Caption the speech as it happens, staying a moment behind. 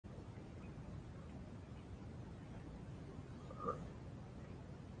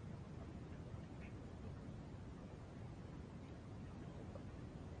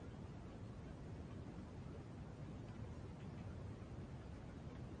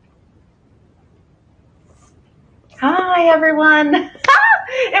Hi, everyone.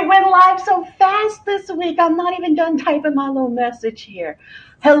 It went live so fast this week. I'm not even done typing my little message here.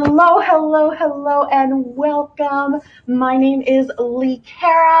 Hello, hello, hello, and welcome. My name is Lee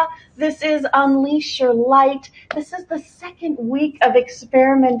Cara. This is Unleash Your Light. This is the second week of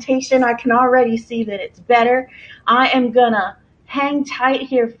experimentation. I can already see that it's better. I am gonna hang tight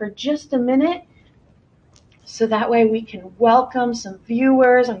here for just a minute so that way we can welcome some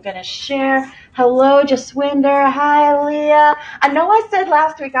viewers. I'm going to share. Hello, Jaswinder. Hi, Leah. I know I said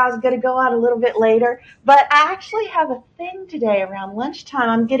last week I was going to go out a little bit later, but I actually have a thing today around lunchtime.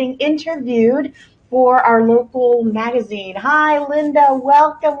 I'm getting interviewed for our local magazine. Hi, Linda.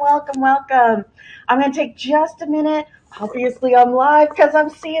 Welcome, welcome, welcome. I'm going to take just a minute. Obviously, I'm live because I'm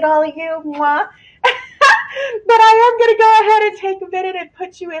seeing all of you. Mwah. But I am going to go ahead and take a minute and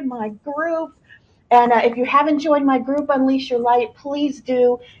put you in my group. And if you haven't joined my group, Unleash Your Light, please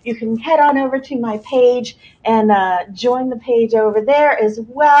do. You can head on over to my page and join the page over there as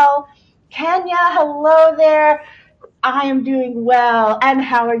well. Kenya, hello there. I am doing well. And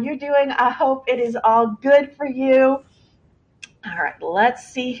how are you doing? I hope it is all good for you. All right,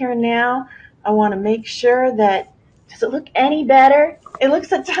 let's see here now. I want to make sure that, does it look any better? It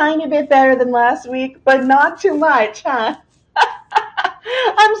looks a tiny bit better than last week, but not too much, huh?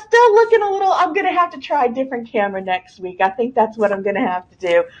 I'm still looking a little, I'm going to have to try a different camera next week. I think that's what I'm going to have to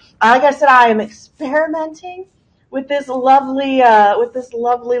do. Like I said, I am experimenting with this lovely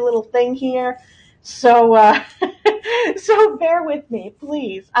little thing here. So, so bear with me,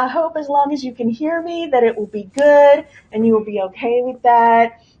 please. I hope as long as you can hear me that it will be good and you will be okay with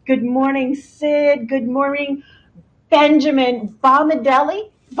that. Good morning, Sid. Good morning, Benjamin Bomadelli.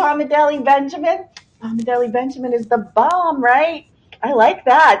 Bomadelli Benjamin. Bomadelli Benjamin is the bomb, right? I like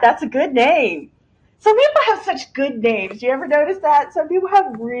that. That's a good name. Some people have such good names. You ever notice that? Some people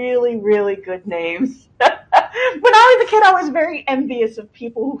have really, really good names. When I was a kid, I was very envious of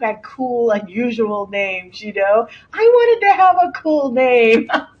people who had cool, unusual names, you know? I wanted to have a cool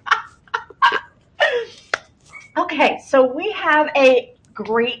name. Okay, so we have a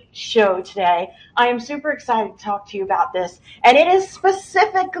great show today. I am super excited to talk to you about this. And it is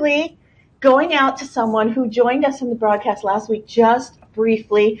specifically going out to someone who joined us in the broadcast last week just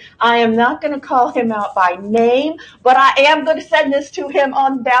briefly. I am not going to call him out by name, but I am going to send this to him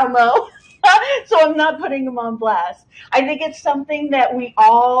on down low. So I'm not putting him on blast. I think it's something that we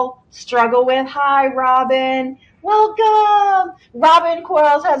all struggle with. Hi, Robin. Welcome. Robin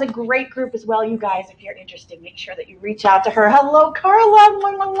Quarles has a great group as well. You guys, if you're interested, make sure that you reach out to her. Hello,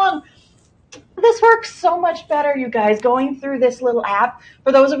 Carla. This works so much better, you guys, going through this little app.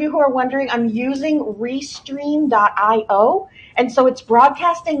 For those of you who are wondering, I'm using Restream.io, and so it's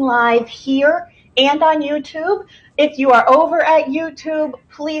broadcasting live here and on YouTube. If you are over at YouTube,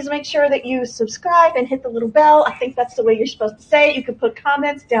 please make sure that you subscribe and hit the little bell. I think that's the way you're supposed to say it. You can put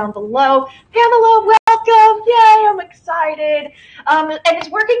comments down below. Pamela, welcome. Yay, I'm excited. And it's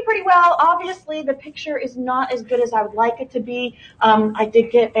working pretty well. Obviously, the picture is not as good as I would like it to be. I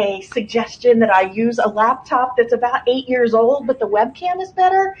did get a suggestion that I use a laptop that's about 8 years old, but the webcam is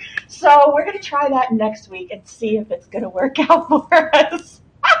better. So we're going to try that next week and see if it's going to work out for us.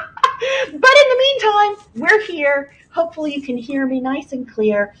 But in the meantime, we're here. Hopefully you can hear me nice and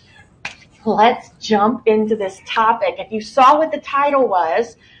clear. Let's jump into this topic. If you saw what the title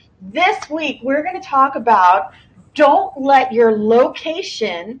was, this week we're going to talk about don't let your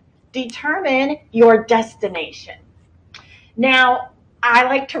location determine your destination. Now, I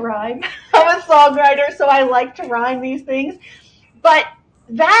like to rhyme. I'm a songwriter, so I like to rhyme these things. But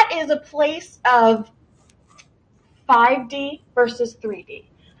that is a place of 5D versus 3D,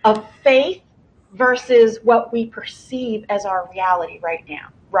 of faith versus what we perceive as our reality right now,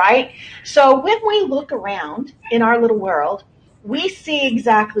 right? So when we look around in our little world, we see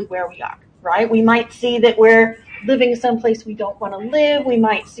exactly where we are, right? We might see that we're living someplace we don't want to live. We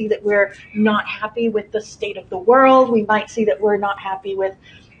might see that we're not happy with the state of the world. We might see that we're not happy with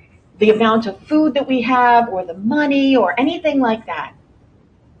the amount of food that we have or the money or anything like that.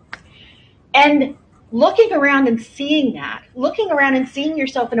 And looking around and seeing that, looking around and seeing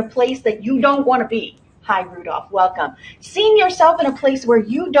yourself in a place that you don't want to be. Hi, Rudolph, welcome. Seeing yourself in a place where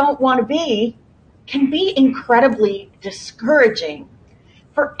you don't want to be can be incredibly discouraging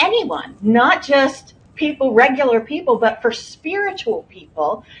for anyone, not just people, regular people, but for spiritual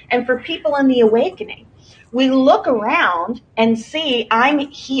people and for people in the awakening. We look around and see, I'm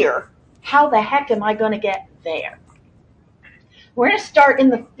here. How the heck am I going to get there? We're going to start in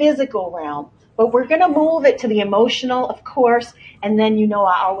the physical realm, but we're going to move it to the emotional, of course, and then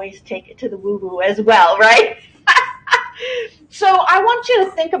I always take it to the woo-woo as well, right? So I want you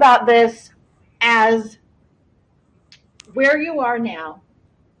to think about this as where you are now,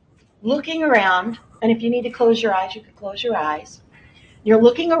 looking around, and if you need to close your eyes, you can close your eyes. You're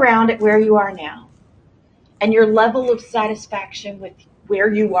looking around at where you are now and your level of satisfaction with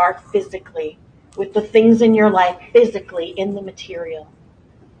where you are physically, with the things in your life physically in the material.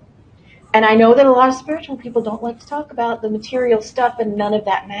 And I know that a lot of spiritual people don't like to talk about the material stuff and none of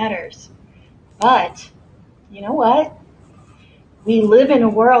that matters. But you know what? We live in a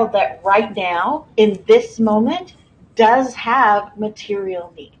world that right now, in this moment, does have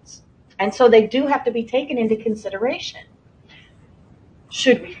material needs. And so they do have to be taken into consideration.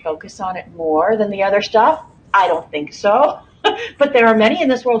 Should we focus on it more than the other stuff? I don't think so. But there are many in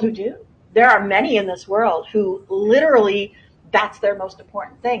this world who do. There are many in this world who literally, that's their most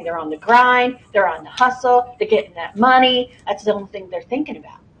important thing. They're on the grind. They're on the hustle. They're getting that money. That's the only thing they're thinking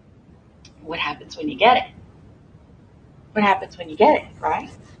about. What happens when you get it? What happens when you get it, right?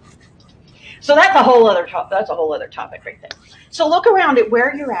 So that's a whole other topic right there. So look around at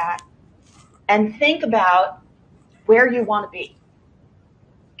where you're at and think about where you want to be.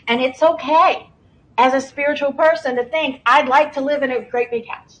 And it's okay as a spiritual person to think, I'd like to live in a great big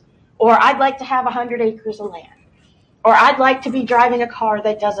house, or I'd like to have 100 acres of land, or I'd like to be driving a car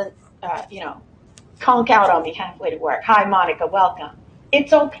that doesn't, conk out on me halfway to work. Hi, Monica, welcome.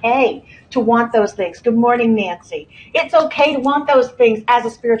 It's okay to want those things. Good morning, Nancy. It's okay to want those things as a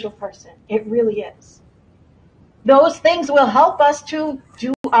spiritual person. It really is. Those things will help us to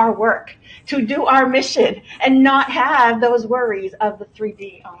do our work, to do our mission, and not have those worries of the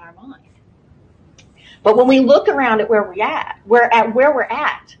 3D on our mind. But when we look around at where we're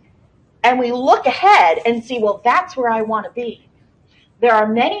at, and we look ahead and see, well, that's where I want to be. There are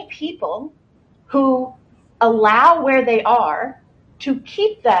many people who allow where they are to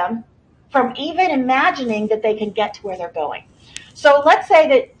keep them from even imagining that they can get to where they're going. So let's say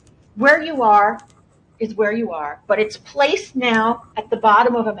that where you are is where you are, but it's placed now at the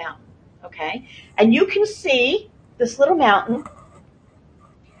bottom of a mountain, okay? And you can see this little mountain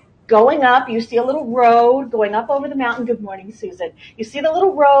going up. You see a little road going up over the mountain. Good morning, Susan. You see the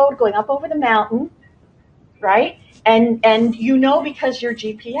little road going up over the mountain, right? And you know, because your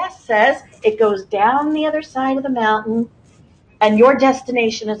GPS says it goes down the other side of the mountain, and your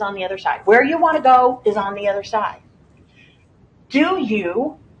destination is on the other side. Where you want to go is on the other side. Do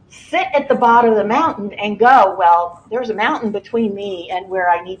you sit at the bottom of the mountain and go, well, there's a mountain between me and where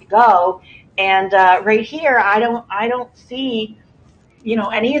I need to go, and right here I don't see,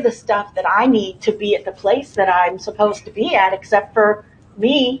 any of the stuff that I need to be at the place that I'm supposed to be at, except for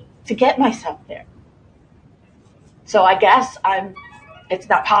me to get myself there. So I guess it's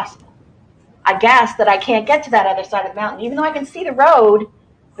not possible. I guess that I can't get to that other side of the mountain. Even though I can see the road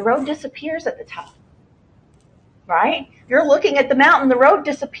disappears at the top, right? You're looking at the mountain, the road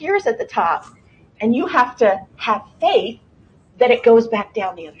disappears at the top, and you have to have faith that it goes back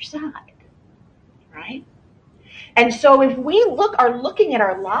down the other side, right? And so if we are looking at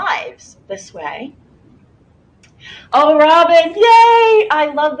our lives this way, oh, Robin, yay!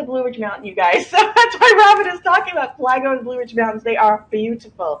 I love the Blue Ridge Mountain, you guys. So that's why Robin is talking about Flagler and Blue Ridge Mountains. They are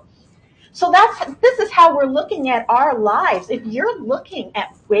beautiful. So this is how we're looking at our lives. If you're looking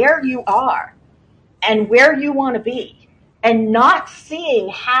at where you are and where you want to be and not seeing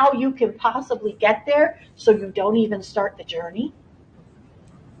how you can possibly get there so you don't even start the journey,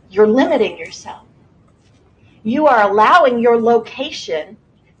 you're limiting yourself. You are allowing your location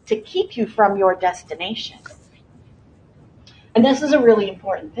to keep you from your destination. And this is a really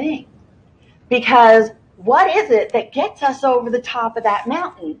important thing, because what is it that gets us over the top of that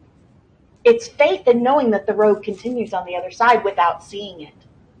mountain? It's faith in knowing that the road continues on the other side without seeing it.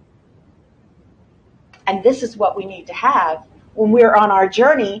 And this is what we need to have when we're on our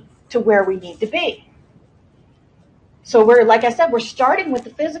journey to where we need to be. So like I said, we're starting with the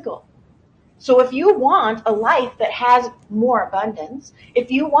physical. So if you want a life that has more abundance, if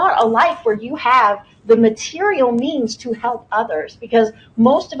you want a life where you have the material means to help others, because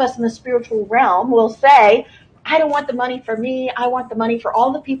most of us in the spiritual realm will say, I don't want the money for me. I want the money for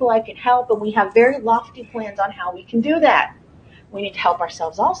all the people I can help. And we have very lofty plans on how we can do that. We need to help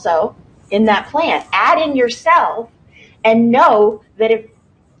ourselves also in that plan. Add in yourself and know that if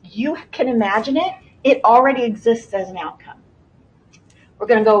you can imagine it, it already exists as an outcome. We're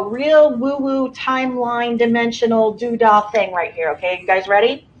going to go real woo-woo, timeline, dimensional, doodah thing right here. Okay, you guys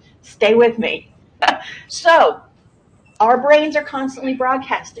ready? Stay with me. So, our brains are constantly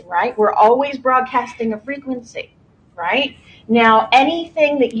broadcasting, right? We're always broadcasting a frequency, right? Now,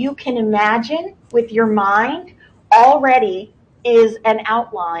 anything that you can imagine with your mind already is an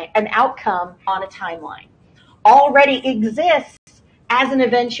outcome on a timeline. Already exists as an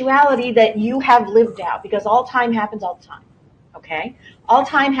eventuality that you have lived out, because all time happens all the time. okay? All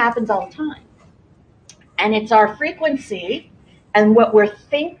time happens all the time. And it's our frequency and what we're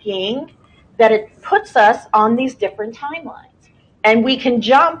thinking that it puts us on these different timelines. And we can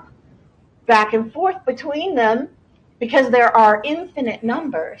jump back and forth between them because there are infinite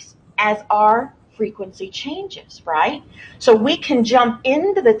numbers as our frequency changes, right? So we can jump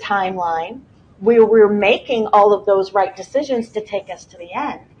into the timeline where we're making all of those right decisions to take us to the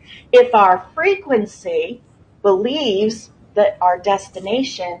end. If our frequency believes that our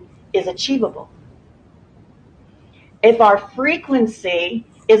destination is achievable, if our frequency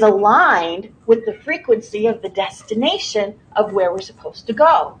is aligned with the frequency of the destination of where we're supposed to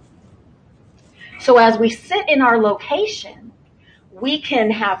go. So as we sit in our location, we can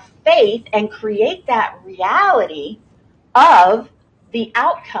have faith and create that reality of the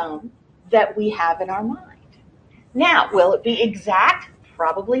outcome that we have in our mind. Now, will it be exact?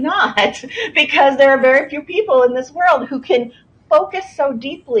 Probably not, because there are very few people in this world who can focus so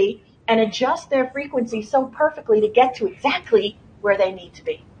deeply and adjust their frequency so perfectly to get to exactly where they need to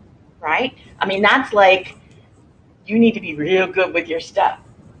be, right? I mean, that's like, you need to be real good with your stuff.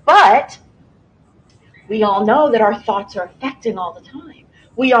 But we all know that our thoughts are affecting all the time.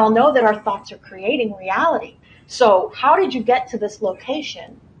 We all know that our thoughts are creating reality. So how did you get to this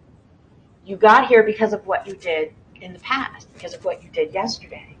location? You got here because of what you did in the past, because of what you did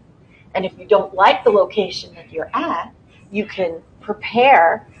yesterday. And if you don't like the location that you're at, you can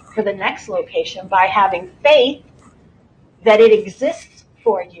prepare for the next location by having faith that it exists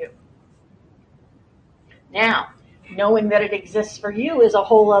for you. Now, knowing that it exists for you is a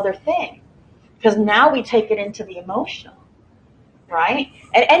whole other thing, because now we take it into the emotional, right?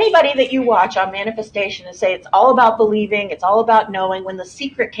 And anybody that you watch on manifestation and say it's all about believing, it's all about knowing, when The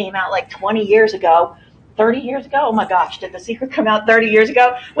Secret came out like 20 years ago, 30 years ago, oh my gosh, did The Secret come out 30 years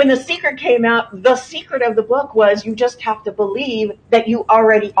ago? When The Secret came out, the secret of the book was you just have to believe that you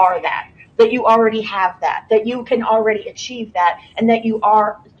already are that you already have that you can already achieve that, and that you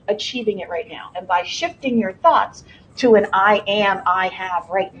are achieving it right now. And by shifting your thoughts to an I am, I have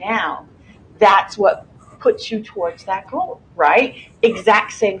right now, that's what puts you towards that goal, right?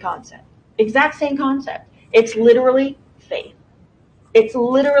 Exact same concept. Exact same concept. It's literally faith. It's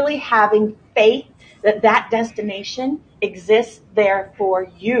literally having faith that that destination exists there for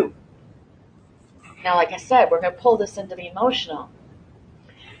you. Now, like I said, we're going to pull this into the emotional.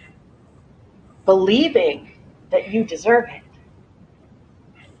 Believing that you deserve it.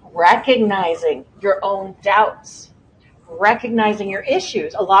 Recognizing your own doubts. Recognizing your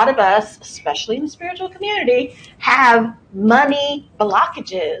issues. A lot of us, especially in the spiritual community, have money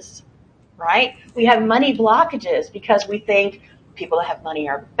blockages, right? We have money blockages because we think people that have money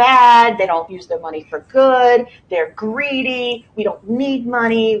are bad. They don't use their money for good. They're greedy. We don't need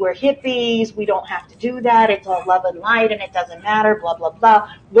money. We're hippies. We don't have to do that. It's all love and light and it doesn't matter, blah, blah,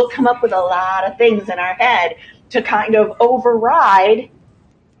 blah. We'll come up with a lot of things in our head to kind of override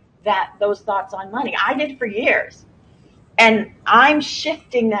those thoughts on money. I did for years. And I'm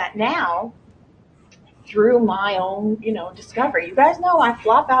shifting that now through my own, discovery. You guys know I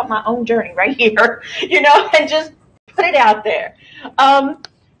flop out my own journey right here, and just put it out there.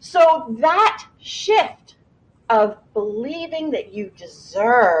 So that shift of believing that you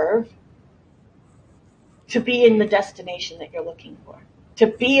deserve to be in the destination that you're looking for, to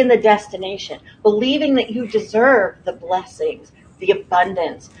be in the destination, believing that you deserve the blessings, the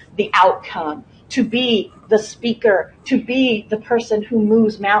abundance, the outcome, to be the speaker, to be the person who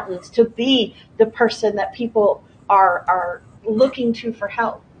moves mountains, to be the person that people are looking to for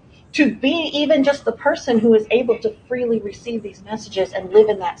help, to be even just the person who is able to freely receive these messages and live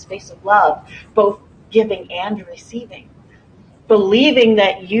in that space of love, both giving and receiving. Believing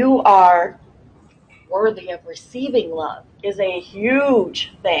that you are worthy of receiving love is a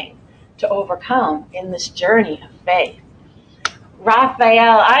huge thing to overcome in this journey of faith.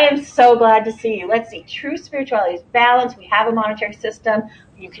 Raphael, I am so glad to see you. Let's see. True spirituality is balance. We have a monetary system.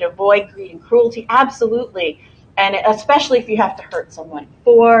 You can avoid greed and cruelty. Absolutely. And especially if you have to hurt someone.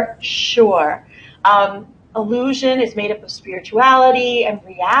 For sure. Illusion is made up of spirituality, and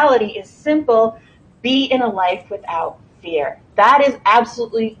reality is simple. Be in a life without fear. That is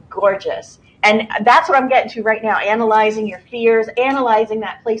absolutely gorgeous. And that's what I'm getting to right now. Analyzing your fears, analyzing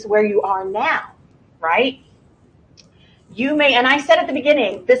that place where you are now, right? You may, and I said at the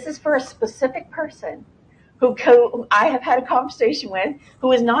beginning, this is for a specific person who I have had a conversation with,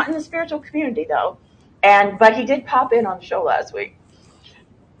 who is not in the spiritual community though, but he did pop in on the show last week.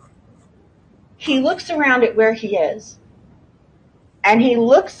 He looks around at where he is, and he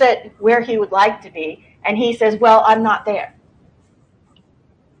looks at where he would like to be, and he says, well, I'm not there,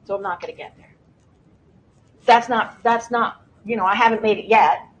 so I'm not going to get there. That's not I haven't made it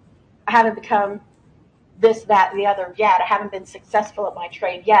yet. I haven't become this, that, and the other yet. I haven't been successful at my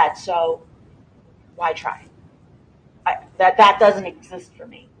trade yet. So why try? That doesn't exist for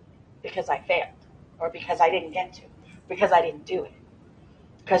me because I failed, or because I didn't get to, because I didn't do it.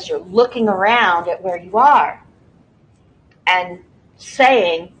 Because you're looking around at where you are and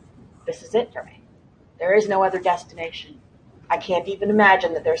saying, this is it for me. There is no other destination. I can't even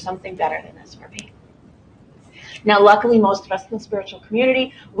imagine that there's something better than this for me. Now, luckily, most of us in the spiritual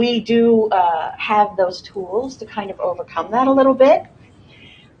community, we do have those tools to kind of overcome that a little bit.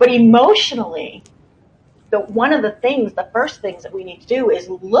 But emotionally, the first things that we need to do is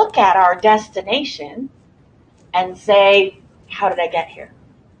look at our destination and say, how did I get here?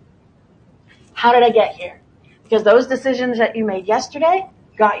 How did I get here? Because those decisions that you made yesterday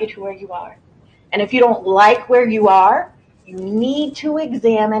got you to where you are. And if you don't like where you are, you need to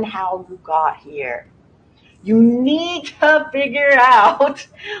examine how you got here. You need to figure out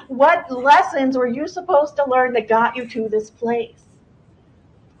what lessons were you supposed to learn that got you to this place.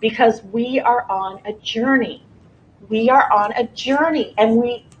 Because we are on a journey. We are on a journey, and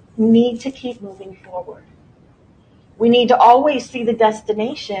we need to keep moving forward. We need to always see the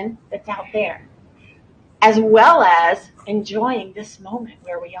destination that's out there, as well as enjoying this moment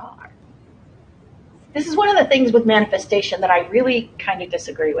where we are. This is one of the things with manifestation that I really kind of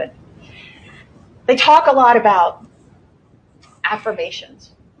disagree with. They talk a lot about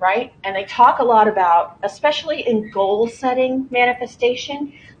affirmations, right? And they talk a lot about, especially in goal setting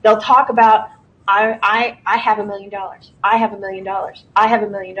manifestation, they'll talk about, I have $1 million. I have $1 million. I have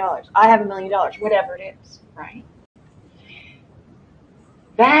 $1 million. I have $1 million, whatever it is, right?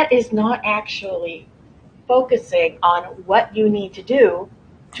 That is not actually focusing on what you need to do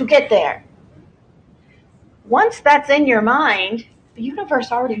to get there. Once that's in your mind, the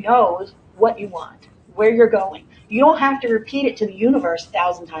universe already knows what you want, where you're going. You don't have to repeat it to the universe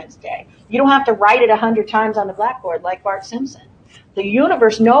 1,000 times a day. You don't have to write it 100 times on the blackboard like Bart Simpson. The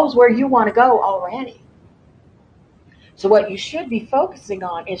universe knows where you want to go already. So what you should be focusing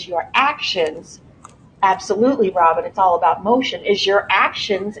on is your actions. Absolutely, Robin, it's all about motion. Is your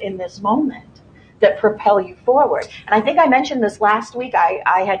actions in this moment that propel you forward. And I think I mentioned this last week.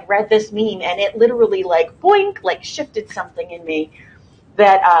 I had read this meme, and it literally boink, shifted something in me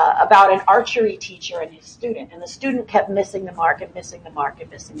that about an archery teacher and his student. And the student kept missing the mark and missing the mark and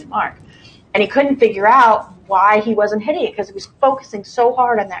missing the mark. And he couldn't figure out why he wasn't hitting it because he was focusing so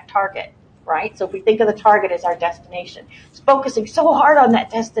hard on that target, right? So if we think of the target as our destination, he's focusing so hard on that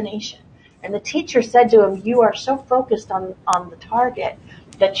destination. And the teacher said to him, you are so focused on the target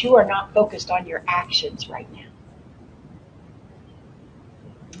that you are not focused on your actions right now.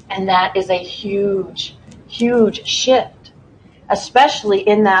 And that is a huge, huge shift, especially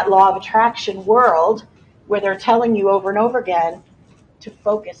in that law of attraction world where they're telling you over and over again to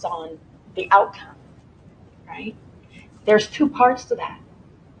focus on the outcome, right? There's two parts to that,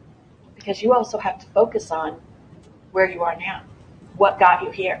 because you also have to focus on where you are now, what got you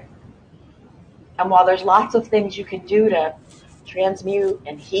here. And while there's lots of things you can do to transmute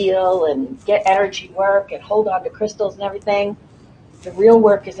and heal and get energy work and hold on to crystals and everything, the real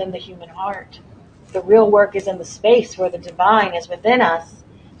work is in the human heart. The real work is in the space where the divine is within us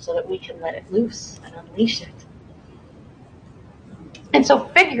so that we can let it loose and unleash it. And so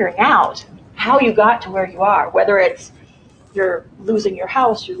figuring out how you got to where you are, whether it's you're losing your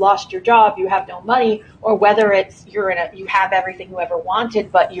house, you lost your job, you have no money, or whether it's you have everything you ever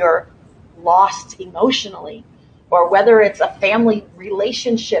wanted, but you're lost emotionally, or whether it's a family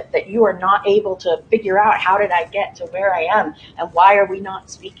relationship that you are not able to figure out, how did I get to where I am, and why are we not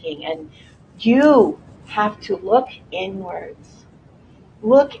speaking? And you have to look inwards.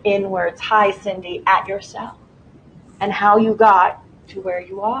 Look inwards, hi Cindy, at yourself and how you got to where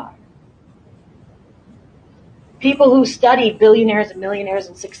you are. People who study billionaires and millionaires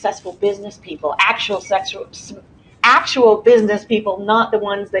and successful business people, actual business people, not the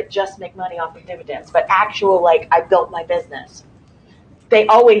ones that just make money off of dividends, but actual, I built my business. They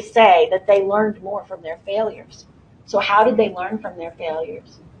always say that they learned more from their failures. So how did they learn from their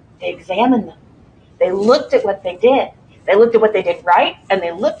failures? They examined them. They looked at what they did. They looked at what they did right, and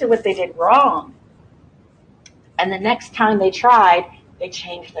they looked at what they did wrong. And the next time they tried, they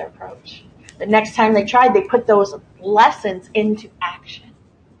changed their approach. The next time they tried, they put those lessons into action.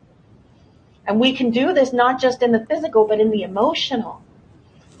 And we can do this not just in the physical, but in the emotional,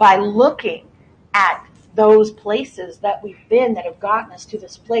 by looking at those places that we've been that have gotten us to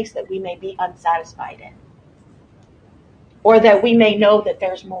this place that we may be unsatisfied in, or that we may know that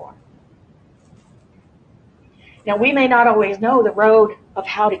there's more. Now, we may not always know the road of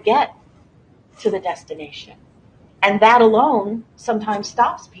how to get to the destination, And that alone sometimes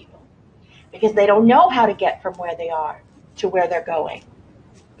stops people because they don't know how to get from where they are to where they're going.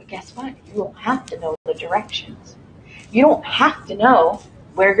 But guess what? You don't have to know the directions. You don't have to know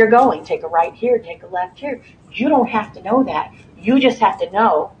where you're going. Take a right here, take a left here. You don't have to know that. You just have to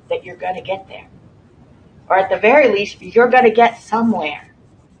know that you're going to get there. Or at the very least, you're going to get somewhere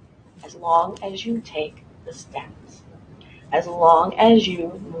as long as you take the steps, as long as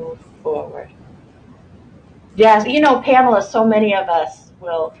you move forward. Yes, Pamela, so many of us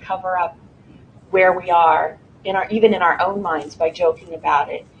will cover up where we are, even in our own minds, by joking about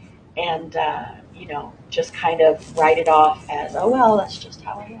it and, just kind of write it off as, oh, well, that's just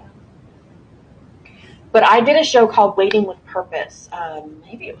how I am. But I did a show called Waiting with Purpose.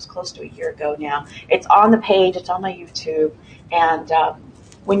 Maybe it was close to a year ago now. It's on the page. It's on my YouTube. And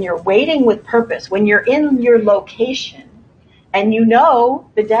when you're waiting with purpose, when you're in your location and you know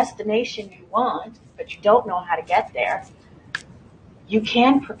the destination you want, but you don't know how to get there, you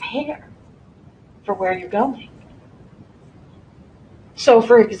can prepare for where you're going. So,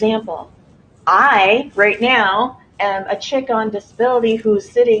 for example, I, right now, am a chick on disability who's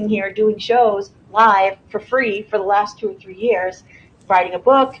sitting here doing shows live for free for the last 2 or 3 years, writing a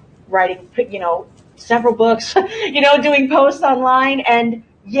book, writing, several books, doing posts online, and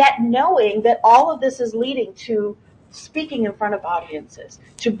yet knowing that all of this is leading to speaking in front of audiences,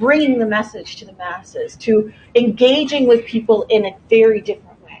 to bringing the message to the masses, to engaging with people in a very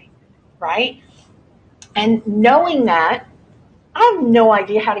different way, right? And knowing that, I have no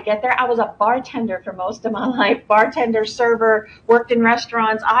idea how to get there. I was a bartender for most of my life. Bartender, server, worked in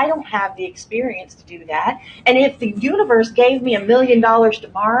restaurants. I don't have the experience to do that. And if the universe gave me $1 million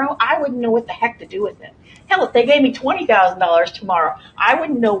tomorrow, I wouldn't know what the heck to do with it. Hell, if they gave me $20,000 tomorrow, I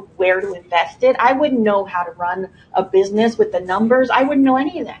wouldn't know where to invest it. I wouldn't know how to run a business with the numbers. I wouldn't know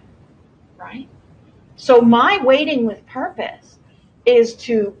any of that, right? So my waiting with purpose is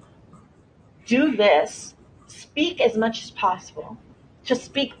to do this, speak as much as possible, to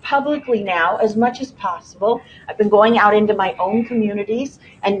speak publicly now as much as possible. I've been going out into my own communities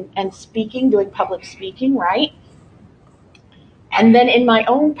and speaking, doing public speaking, right? And then in my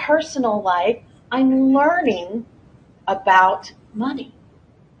own personal life, I'm learning about money.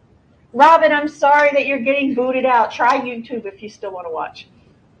 Robin, I'm sorry that you're getting booted out. Try YouTube if you still want to watch.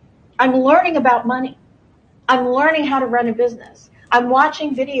 I'm learning about money. I'm learning how to run a business. I'm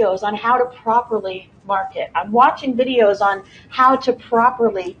watching videos on how to properly market. I'm watching videos on how to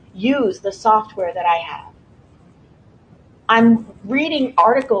properly use the software that I have. I'm reading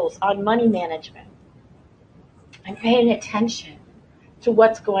articles on money management. I'm paying attention to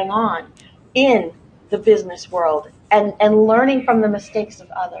what's going on in the business world and learning from the mistakes of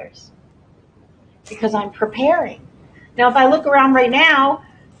others because I'm preparing. Now, if I look around right now,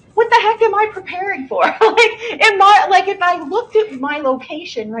 what the heck am I preparing for? If I looked at my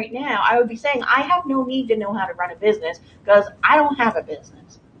location right now, I would be saying I have no need to know how to run a business because I don't have a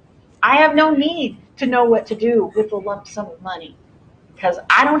business. I have no need to know what to do with a lump sum of money because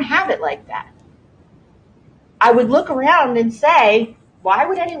I don't have it like that. I would look around and say, why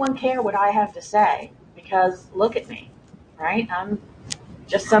would anyone care what I have to say? Because look at me, right? I'm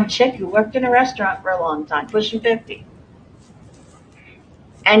just some chick who worked in a restaurant for a long time, pushing 50.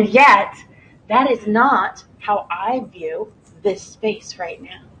 And yet, that is not how I view this space right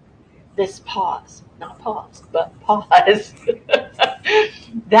now. This pause. Not pause, but pause.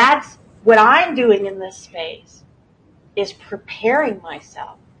 That's what I'm doing in this space, is preparing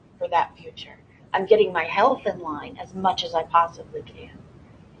myself for that future. I'm getting my health in line as much as I possibly can.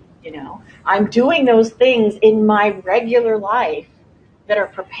 I'm doing those things in my regular life that are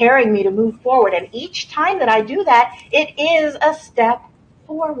preparing me to move forward. And each time that I do that, it is a step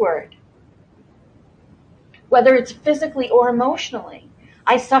forward, whether it's physically or emotionally.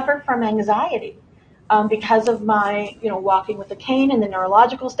 I suffer from anxiety because of my, walking with a cane and the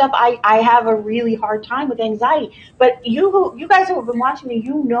neurological stuff. I have a really hard time with anxiety. But you guys who have been watching me,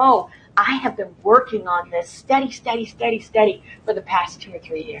 I have been working on this steady for the past 2 or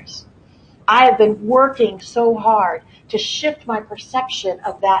 3 years. I have been working so hard to shift my perception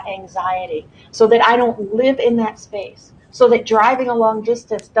of that anxiety so that I don't live in that space, so that driving a long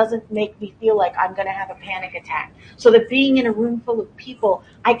distance doesn't make me feel like I'm going to have a panic attack, so that being in a room full of people,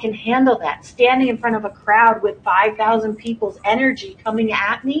 I can handle that. Standing in front of a crowd with 5,000 people's energy coming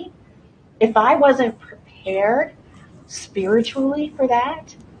at me, if I wasn't prepared spiritually for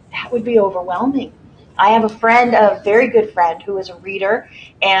that, that would be overwhelming. I have a friend, a very good friend, who is a reader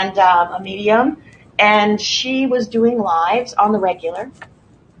and a medium, and she was doing lives on the regular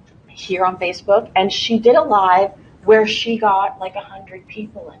here on Facebook, and she did a live where she got like 100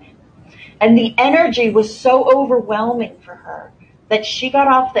 people in it. And the energy was so overwhelming for her that she got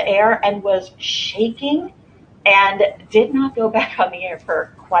off the air and was shaking and did not go back on the air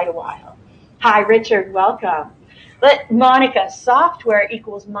for quite a while. Hi, Richard. Welcome. But Monica, software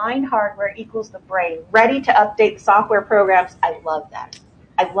equals mind, hardware equals the brain. Ready to update software programs. I love that.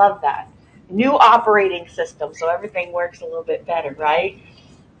 I love that. New operating system, so everything works a little bit better, right?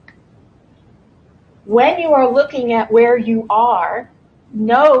 When you are looking at where you are,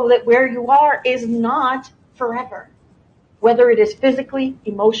 know that where you are is not forever, whether it is physically,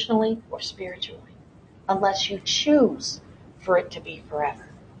 emotionally, or spiritually, unless you choose for it to be forever.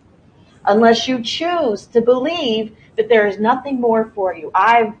 Unless you choose to believe that there is nothing more for you.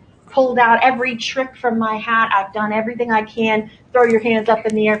 I've pulled out every trick from my hat. I've done everything I can. Throw your hands up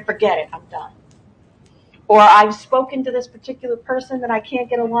in the air. Forget it. I'm done. Or I've spoken to this particular person that I can't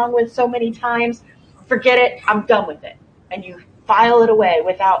get along with so many times. Forget it. I'm done with it. And you file it away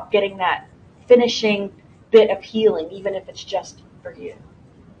without getting that finishing bit of healing, even if it's just for you.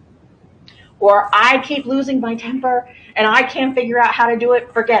 Or I keep losing my temper and I can't figure out how to do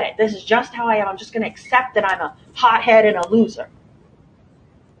it. Forget it. This is just how I am. I'm just going to accept that I'm a hothead and a loser.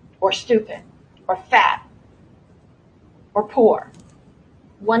 Or stupid. Or fat. Or poor.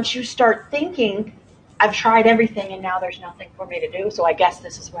 Once you start thinking, I've tried everything and now there's nothing for me to do, so I guess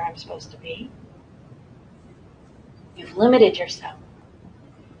this is where I'm supposed to be. You've limited yourself.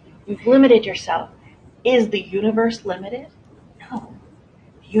 You've limited yourself. Is the universe limited? No.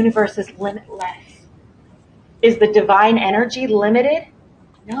 The universe is limitless. Is the divine energy limited?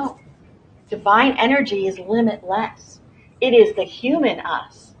 No. Divine energy is limitless. It is the human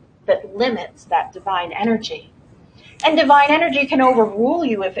us that limits that divine energy. And divine energy can overrule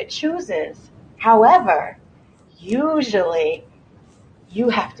you if it chooses. However, usually you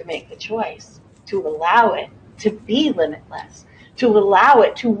have to make the choice to allow it to be limitless, to allow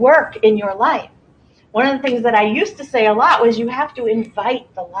it to work in your life. One of the things that I used to say a lot was you have to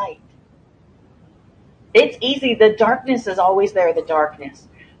invite the light. It's easy. The darkness is always there, the darkness.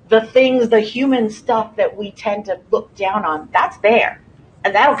 The things, the human stuff that we tend to look down on, that's there.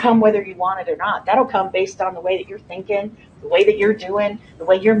 And that'll come whether you want it or not. That'll come based on the way that you're thinking, the way that you're doing, the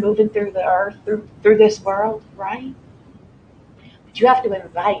way you're moving through the earth, through this world, right? But you have to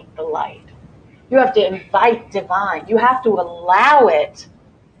invite the light. You have to invite divine. You have to allow it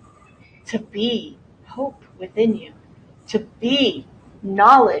to be hope within you, to be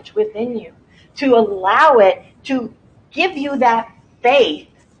knowledge within you, to allow it to give you that faith,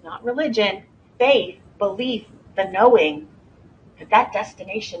 not religion, faith, belief, the knowing that that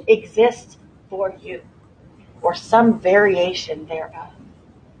destination exists for you or some variation thereof,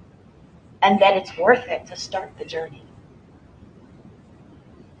 and that it's worth it to start the journey,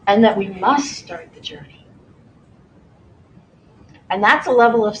 and that we must start the journey. And that's a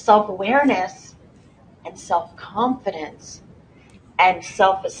level of self-awareness and self-confidence and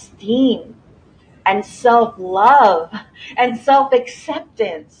self-esteem and self-love and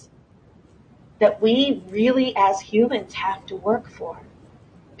self-acceptance that we really as humans have to work for,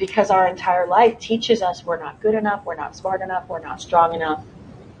 because our entire life teaches us we're not good enough, we're not smart enough, we're not strong enough.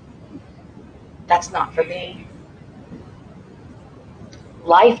 That's not for me.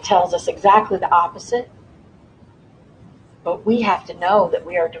 Life tells us exactly the opposite, but we have to know that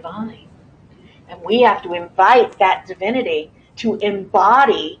we are divine, and we have to invite that divinity to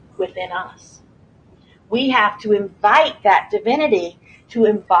embody within us. We have to invite that divinity to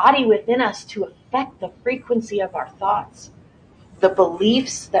embody within us to affect the frequency of our thoughts, the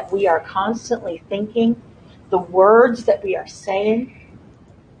beliefs that we are constantly thinking, the words that we are saying.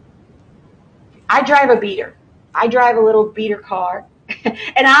 I drive a beater. I drive a little beater car.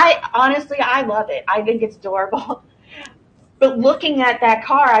 And I love it. I think it's adorable. But looking at that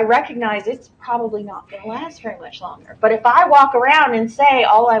car, I recognize it's probably not going to last very much longer. But if I walk around and say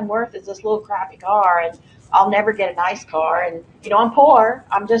all I'm worth is this little crappy car and I'll never get a nice car and, I'm poor,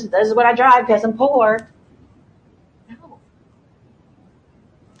 this is what I drive because I'm poor. No.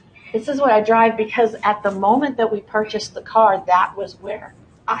 This is what I drive because at the moment that we purchased the car, that was where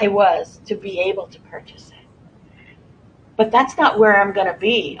I was to be able to purchase it. But that's not where I'm going to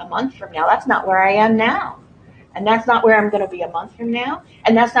be a month from now. That's not where I am now. And that's not where I'm going to be a month from now.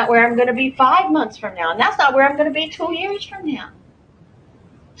 And that's not where I'm going to be 5 months from now. And that's not where I'm going to be 2 years from now.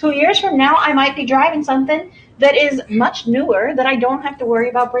 2 years from now, I might be driving something that is much newer that I don't have to worry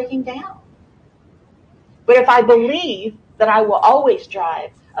about breaking down. But if I believe that I will always drive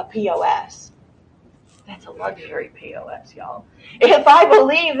a POS, that's a luxury POS, y'all. If I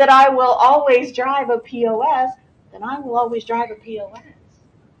believe that I will always drive a POS, then I will always drive a POS.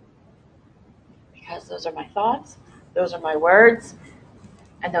 Because those are my thoughts, those are my words,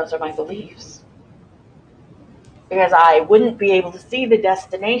 And those are my beliefs. Because I wouldn't be able to see the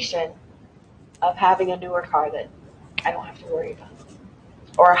destination of having a newer car that I don't have to worry about.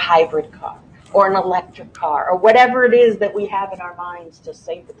 Or a hybrid car. Or an electric car. Or whatever it is that we have in our minds to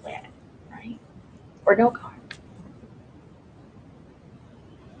save the planet. Right? Or no car.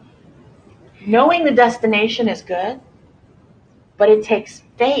 Knowing the destination is good, but it takes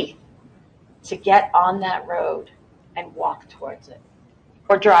faith to get on that road and walk towards it.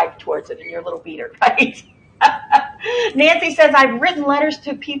 Or drive towards it in your little beater, right? Nancy says, I've written letters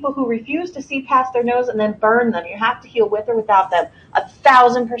to people who refuse to see past their nose and then burn them. You have to heal with or without them.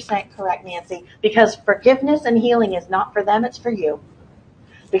 1,000% correct, Nancy, because forgiveness and healing is not for them, it's for you.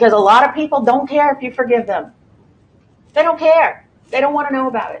 Because a lot of people don't care if you forgive them. They don't care. They don't want to know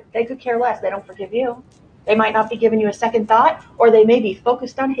about it. They could care less. They don't forgive you. They might not be giving you a second thought, or they may be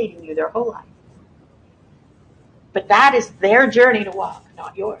focused on hating you their whole life. But that is their journey to walk,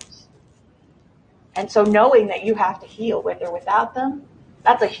 not yours. And so knowing that you have to heal with or without them,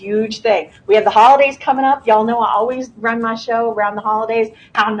 that's a huge thing. We have the holidays coming up. Y'all know I always run my show around the holidays,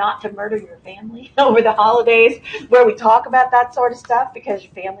 how not to murder your family over the holidays, where we talk about that sort of stuff because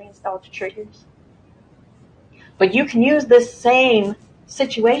your family installed your triggers. But you can use this same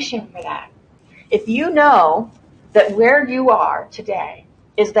situation for that. If you know that where you are today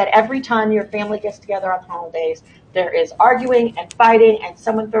is that every time your family gets together on holidays, there is arguing and fighting, and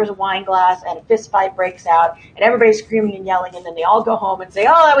someone throws a wine glass, and a fist fight breaks out, and everybody's screaming and yelling, and then they all go home and say,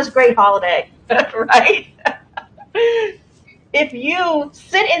 oh, that was a great holiday, right? If you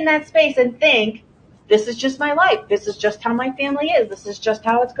sit in that space and think, this is just my life. This is just how my family is. This is just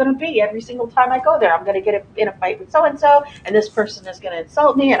how it's going to be every single time I go there. I'm going to get in a fight with so-and-so, and this person is going to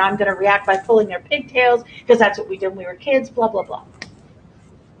insult me, and I'm going to react by pulling their pigtails because that's what we did when we were kids, blah, blah, blah.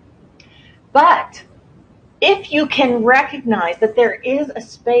 But if you can recognize that there is a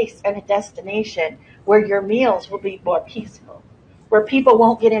space and a destination where your meals will be more peaceful, where people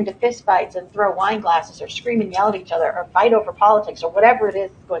won't get into fistfights and throw wine glasses or scream and yell at each other or fight over politics or whatever it is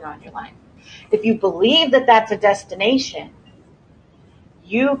going on in your life. If you believe that that's a destination,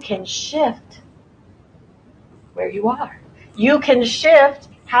 you can shift where you are. You can shift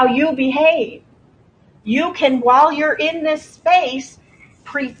how you behave. You can, while you're in this space,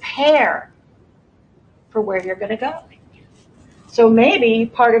 prepare for where you're going to go. So maybe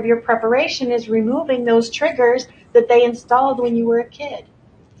part of your preparation is removing those triggers that they installed when you were a kid,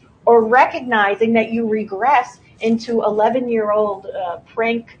 or recognizing that you regress into 11-year-old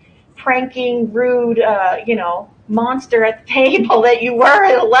pranking, rude, monster at the table that you were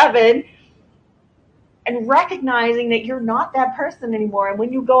at 11, and recognizing that you're not that person anymore. And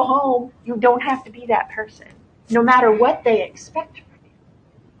when you go home, you don't have to be that person, no matter what they expect from you.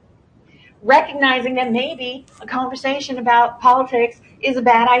 Recognizing that maybe a conversation about politics is a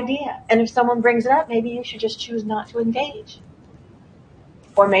bad idea. And if someone brings it up, maybe you should just choose not to engage.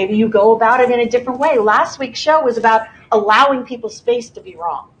 Or maybe you go about it in a different way. Last week's show was about allowing people space to be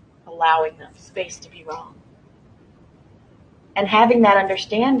wrong. Allowing them space to be wrong. And having that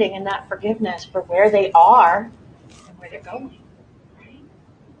understanding and that forgiveness for where they are and where they're going. Right?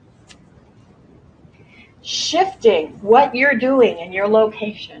 Shifting what you're doing in your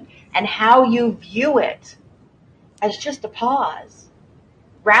location and how you view it as just a pause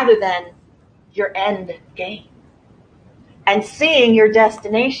rather than your end game. And seeing your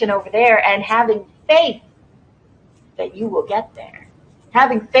destination over there and having faith that you will get there.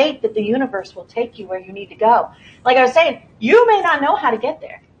 Having faith that the universe will take you where you need to go. Like I was saying, you may not know how to get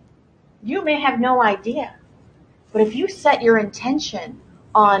there. You may have no idea. But if you set your intention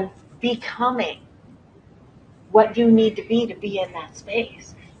on becoming what you need to be in that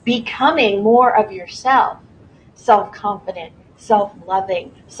space, becoming more of yourself, self-confident,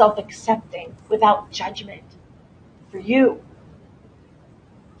 self-loving, self-accepting, without judgment for you.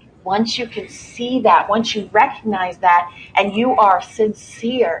 Once you can see that, once you recognize that, and you are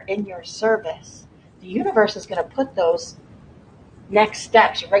sincere in your service, the universe is going to put those next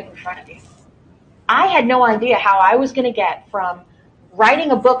steps right in front of you. I had no idea how I was going to get from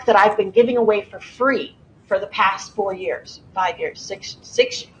writing a book that I've been giving away for free for the past 4 years, 5 years,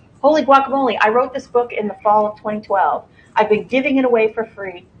 six. Holy guacamole, I wrote this book in the fall of 2012. I've been giving it away for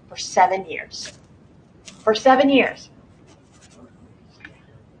free for 7 years. For 7 years.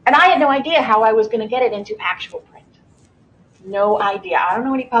 And I had no idea how I was going to get it into actual print. No idea. I don't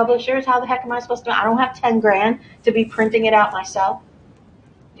know any publishers. How the heck am I supposed to? I don't have 10 grand to be printing it out myself.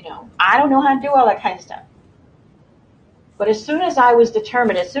 I don't know how to do all that kind of stuff. But as soon as I was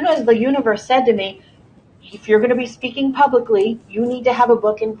determined, as soon as the universe said to me, if you're going to be speaking publicly, you need to have a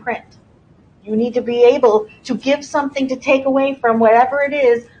book in print. You need to be able to give something to take away from whatever it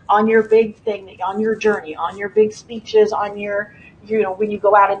is on your big thing, on your journey, on your big speeches, on your, when you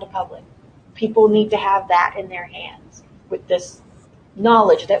go out into public. People need to have that in their hands with this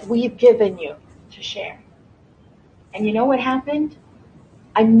knowledge that we've given you to share. And you know what happened?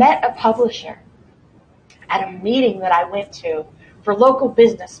 I met a publisher at a meeting that I went to for local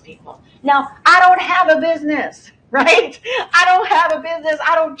business people. Now, I don't have a business, right? I don't have a business.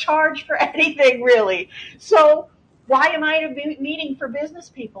 I don't charge for anything, really. So why am I at a meeting for business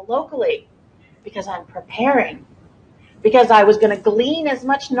people locally? Because I'm preparing. Because I was going to glean as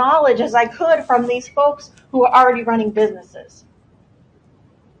much knowledge as I could from these folks who are already running businesses.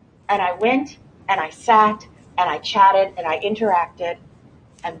 And I went and I sat and I chatted and I interacted.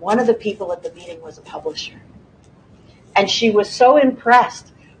 And one of the people at the meeting was a publisher. And she was so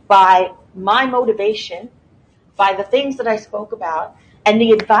impressed by my motivation, by the things that I spoke about, and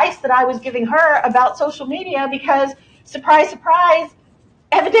the advice that I was giving her about social media, because, surprise, surprise,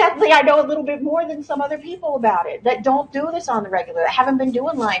 evidently I know a little bit more than some other people about it that don't do this on the regular, that haven't been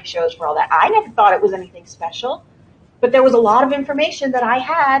doing live shows for all that. I never thought it was anything special, but there was a lot of information that I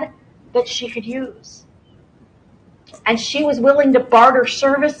had that she could use. And she was willing to barter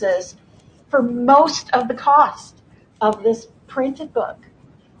services for most of the cost of this printed book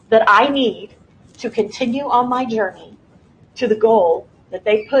that I need to continue on my journey to the goal that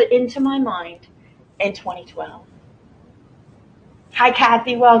they put into my mind in 2012. Hi,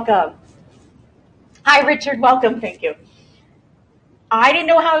 Kathy, welcome. Hi, Richard, welcome, thank you. I didn't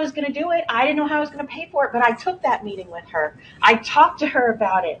know how I was going to do it. I didn't know how I was going to pay for it, but I took that meeting with her. I talked to her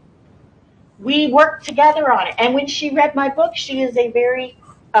about it. We worked together on it. And when she read my book, she is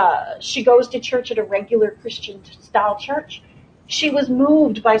she goes to church at a regular Christian style church. She was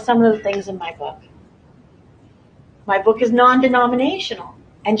moved by some of the things in my book. My book is non-denominational,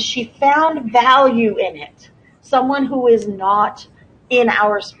 and she found value in it. Someone who is not in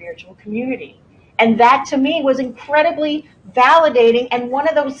our spiritual community. And that to me was incredibly validating and one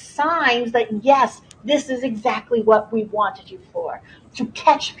of those signs that, yes, this is exactly what we wanted you for. To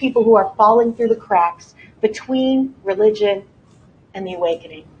catch people who are falling through the cracks between religion and the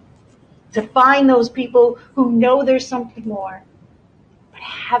awakening. To find those people who know there's something more, but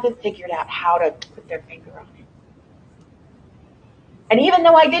haven't figured out how to put their finger on it. And even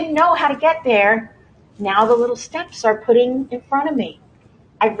though I didn't know how to get there, now the little steps are putting in front of me.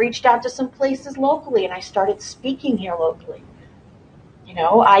 I've reached out to some places locally and I started speaking here locally.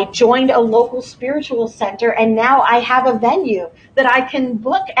 I joined a local spiritual center and now I have a venue that I can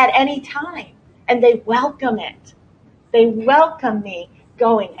book at any time. And they welcome it. They welcome me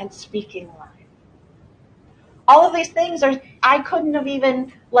going and speaking live. All of these things I couldn't have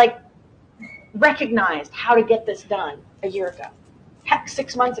even recognized how to get this done a year ago. Heck,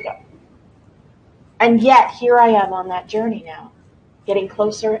 6 months ago. And yet here I am on that journey now, getting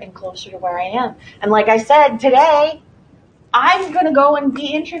closer and closer to where I am. And like I said, today, I'm going to go and be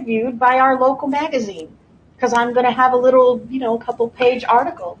interviewed by our local magazine because I'm going to have a little, couple page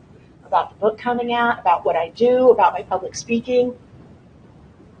article about the book coming out, about what I do, about my public speaking.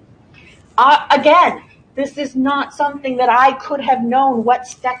 Again, this is not something that I could have known what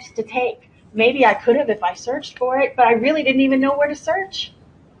steps to take. Maybe I could have if I searched for it, but I really didn't even know where to search.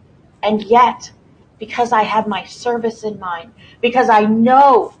 And yet, because I have my service in mind, because I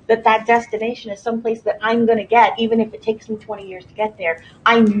know that destination is someplace that I'm going to get, even if it takes me 20 years to get there,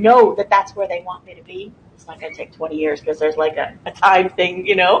 I know that that's where they want me to be. It's not going to take 20 years because there's a time thing,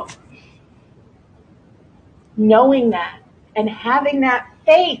 Knowing that and having that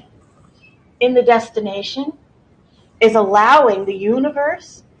faith in the destination is allowing the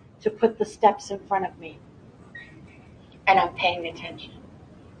universe to put the steps in front of me. And I'm paying attention.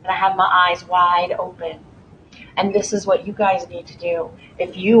 And I have my eyes wide open. And this is what you guys need to do.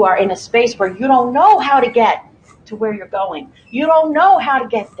 If you are in a space where you don't know how to get to where you're going, you don't know how to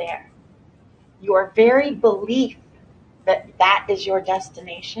get there, your very belief that that is your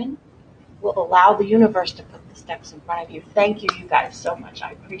destination will allow the universe to put the steps in front of you. Thank you guys so much.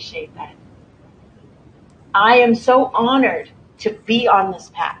 I appreciate that. I am so honored to be on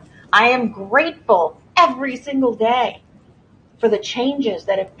this path. I am grateful every single day for the changes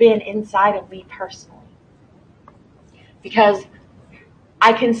that have been inside of me personally. Because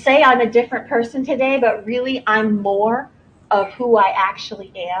I can say I'm a different person today, but really I'm more of who I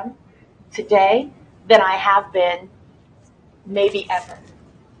actually am today than I have been maybe ever.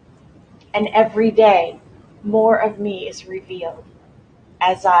 And every day, more of me is revealed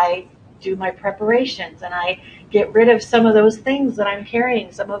as I do my preparations and I get rid of some of those things that I'm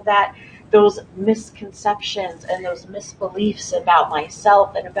carrying, some of those misconceptions and those misbeliefs about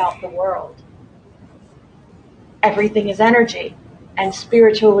myself and about the world. Everything is energy. And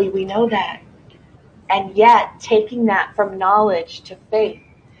spiritually, we know that. And yet, taking that from knowledge to faith,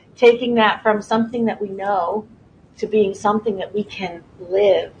 taking that from something that we know to being something that we can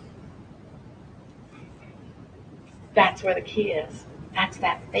live, that's where the key is. That's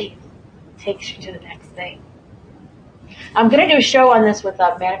that faith. It takes you to the next thing. I'm going to do a show on this with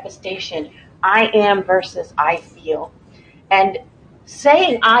manifestation. I am versus I feel. And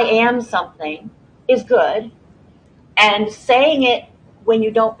saying I am something is good. And saying it when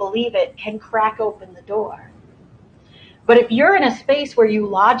you don't believe it can crack open the door. But if you're in a space where you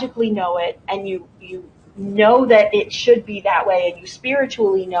logically know it and you know that it should be that way, and you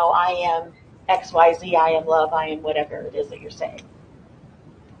spiritually know I am XYZ, I am love, I am whatever it is that you're saying,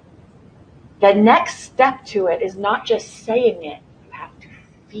 the next step to it is not just saying it, you have to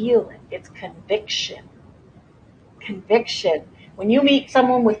feel it. It's conviction. Conviction. When you meet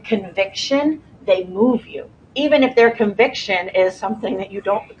someone with conviction, they move you. Even if their conviction is something that you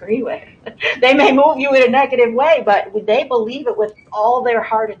don't agree with. They may move you in a negative way, but they believe it with all their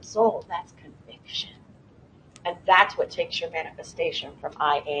heart and soul. That's conviction. And that's what takes your manifestation from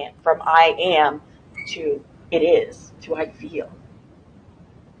I am to it is, to I feel.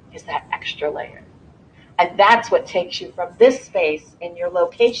 Is that extra layer. And that's what takes you from this space in your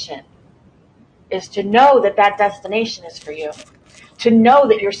location, is to know that that destination is for you. To know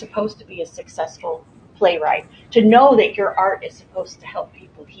that you're supposed to be a successful playwright. To know that your art is supposed to help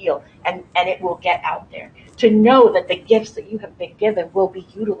people heal and it will get out there. To know that the gifts that you have been given will be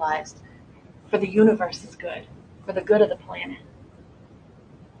utilized for the universe's good, for the good of the planet.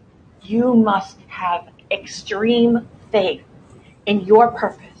 You must have extreme faith in your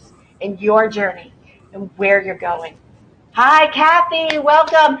purpose, in your journey, and where you're going. Hi, Kathy.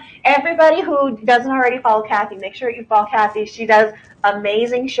 Welcome. Everybody who doesn't already follow Kathy, make sure you follow Kathy. She does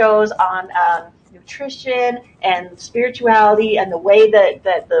amazing shows on nutrition and spirituality and the way that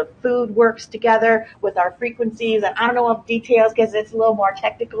the food works together with our frequencies. And I don't know all the details because it's a little more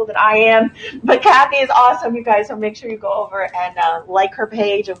technical than I am. But Kathy is awesome, you guys. So make sure you go over and like her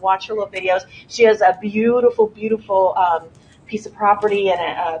page and watch her little videos. She has a beautiful, beautiful piece of property and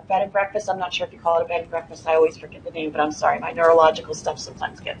a bed and breakfast. I'm not sure if you call it a bed and breakfast. I always forget the name, but I'm sorry. My neurological stuff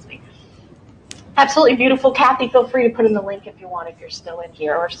sometimes gets me. Absolutely beautiful. Kathy, feel free to put in the link if you want, if you're still in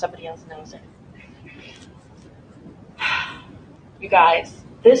here or if somebody else knows it. You guys,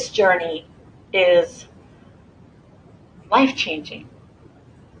 this journey is life-changing.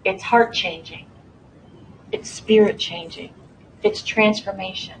 It's heart-changing. It's spirit-changing. It's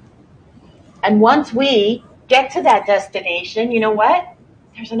transformation. And once we get to that destination, you know what?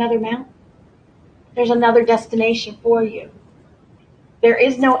 There's another mountain. There's another destination for you. There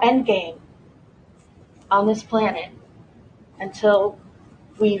is no end game on this planet until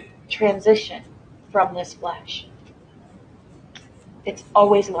we transition from this flesh. It's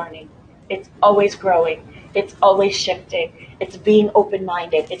always learning. It's always growing. It's always shifting. It's being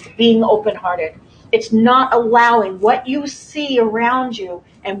open-minded. It's being open-hearted. It's not allowing what you see around you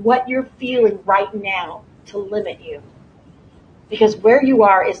and what you're feeling right now to limit you. Because where you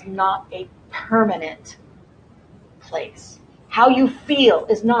are is not a permanent place. How you feel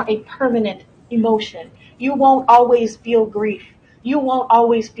is not a permanent emotion. You won't always feel grief. You won't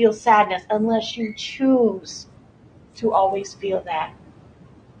always feel sadness unless you choose to always feel that.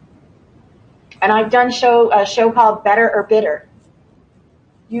 And I've done a show called Better or Bitter.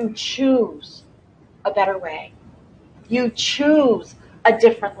 You choose a better way. You choose a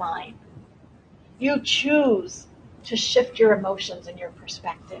different line. You choose to shift your emotions and your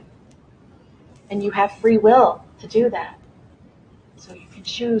perspective. And you have free will to do that. So you can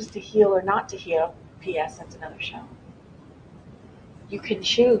choose to heal or not to heal. P.S. That's another show. You can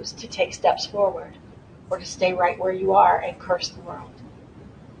choose to take steps forward or to stay right where you are and curse the world.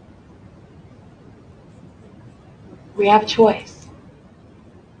 We have a choice.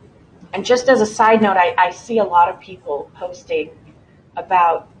 And just as a side note, I see a lot of people posting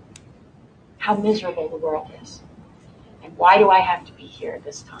about how miserable the world is. And why do I have to be here at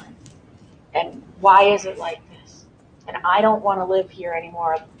this time? And why is it like this? And I don't want to live here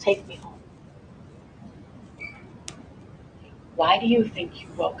anymore. Take me home. Why do you think you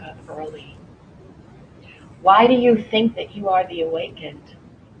woke up early? Why do you think that you are the awakened?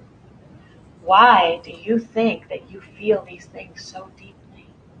 Why do you think that you feel these things so deeply?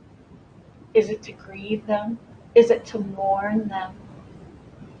 Is it to grieve them? Is it to mourn them?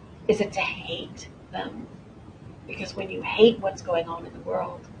 Is it to hate them? Because when you hate what's going on in the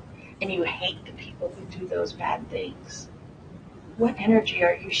world, and you hate the people who do those bad things, what energy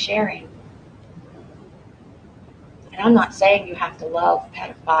are you sharing? And I'm not saying you have to love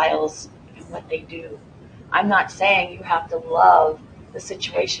pedophiles and what they do. I'm not saying you have to love the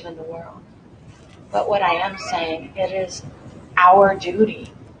situation in the world. But what I am saying, it is our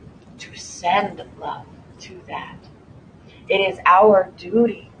duty to send love to that. It is our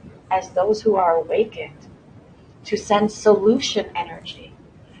duty as those who are awakened to send solution energy,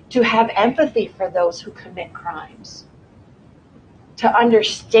 to have empathy for those who commit crimes, to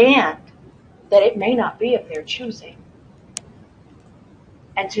understand that it may not be of their choosing,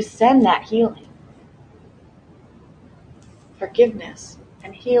 and to send that healing. Forgiveness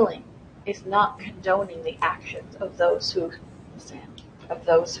and healing is not condoning the actions of those who sin, of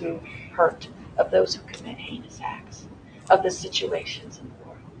those who hurt, of those who commit heinous acts, of the situations in the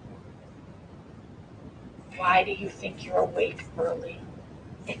world. Why do you think you're awake early?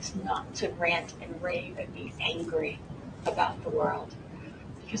 It's not to rant and rave and be angry about the world.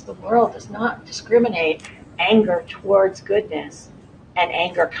 Because the world does not discriminate anger towards goodness and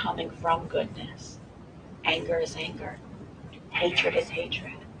anger coming from goodness. Anger is anger. Hatred is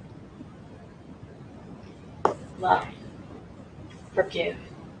hatred. Love. Forgive.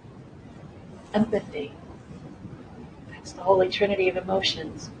 Empathy. That's the Holy Trinity of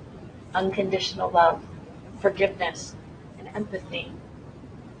emotions. Unconditional love, forgiveness, and empathy.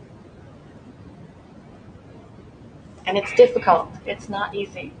 And it's difficult. It's not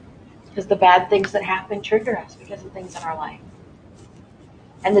easy. Because the bad things that happen trigger us because of things in our life.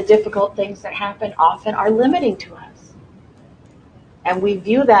 And the difficult things that happen often are limiting to us. And we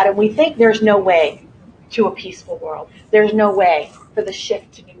view that and we think there's no way to a peaceful world. There's no way for the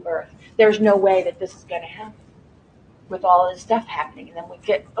shift to new birth. There's no way that this is going to happen with all of this stuff happening. And then we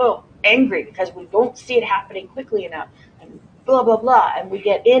get, angry because we don't see it happening quickly enough. And blah, blah, blah. And we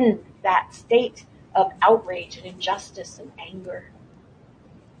get in that state of outrage and injustice and anger.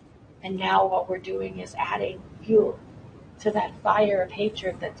 And now what we're doing is adding fuel to that fire of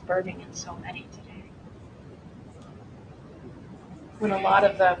hatred that's burning in so many today. When a lot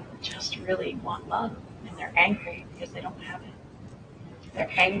of them just really want love, and they're angry because they don't have it.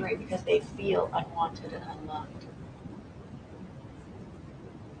 They're angry because they feel unwanted and unloved.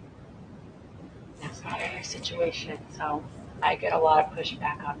 That's not every situation, so I get a lot of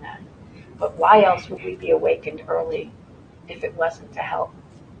pushback on that. But why else would we be awakened early if it wasn't to help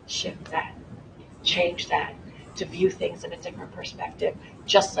shift that, change that, to view things in a different perspective,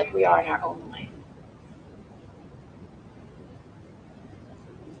 just like we are in our own life?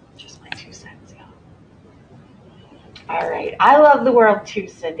 Just my 2 cents, y'all. All right. I love the world too,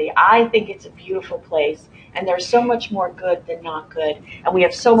 Cindy. I think it's a beautiful place, and there's so much more good than not good, and we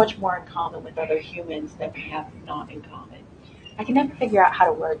have so much more in common with other humans than we have not in common. I can never figure out how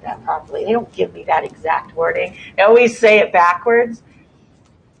to word that properly. They don't give me that exact wording. They always say it backwards.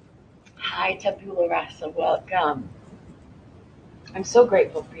 Hi, Tabula Rasa. Welcome. I'm so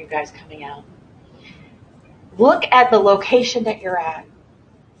grateful for you guys coming out. Look at the location that you're at.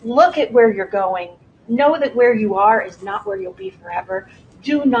 Look at where you're going. Know that where you are is not where you'll be forever.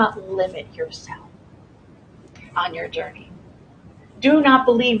 Do not limit yourself on your journey. Do not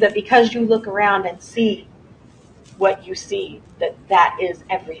believe that because you look around and see what you see, that that is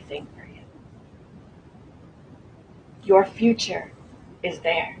everything for you. Your future is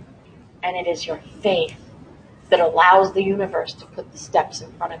there, and it is your faith that allows the universe to put the steps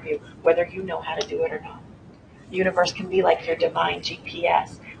in front of you, whether you know how to do it or not. The universe can be like your divine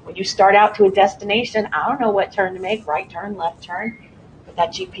GPS. When you start out to a destination, I don't know what turn to make, right turn, left turn, but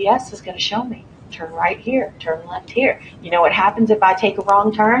that GPS is going to show me. Turn right here, turn left here. You know what happens if I take a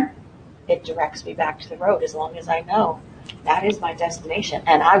wrong turn? It directs me back to the road as long as I know that is my destination,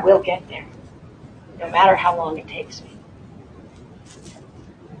 and I will get there, no matter how long it takes me.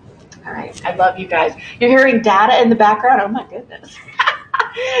 All right, I love you guys. You're hearing data in the background? Oh my goodness.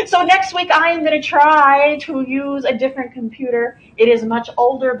 So next week I am going to try to use a different computer. It is much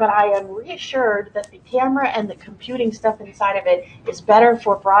older, but I am reassured that the camera and the computing stuff inside of it is better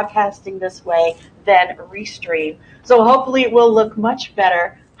for broadcasting this way than Restream. So hopefully it will look much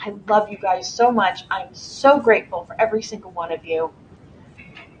better. I love you guys so much. I'm so grateful for every single one of you.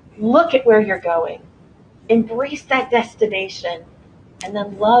 Look at where you're going. Embrace that destination, and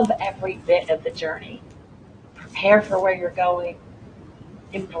then love every bit of the journey. Prepare for where you're going.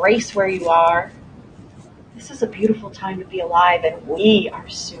 Embrace where you are. This is a beautiful time to be alive, and we are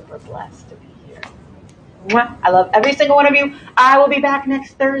super blessed to be here. Mwah. I love every single one of you. I will be back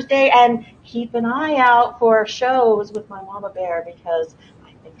next Thursday, and keep an eye out for shows with my mama bear, because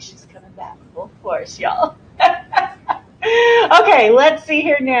I think she's coming back full force, y'all. Okay, let's see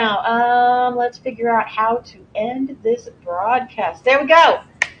here now. Let's figure out how to end this broadcast. There we go.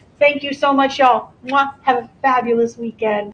 Thank you so much, y'all. Mwah. Have a fabulous weekend.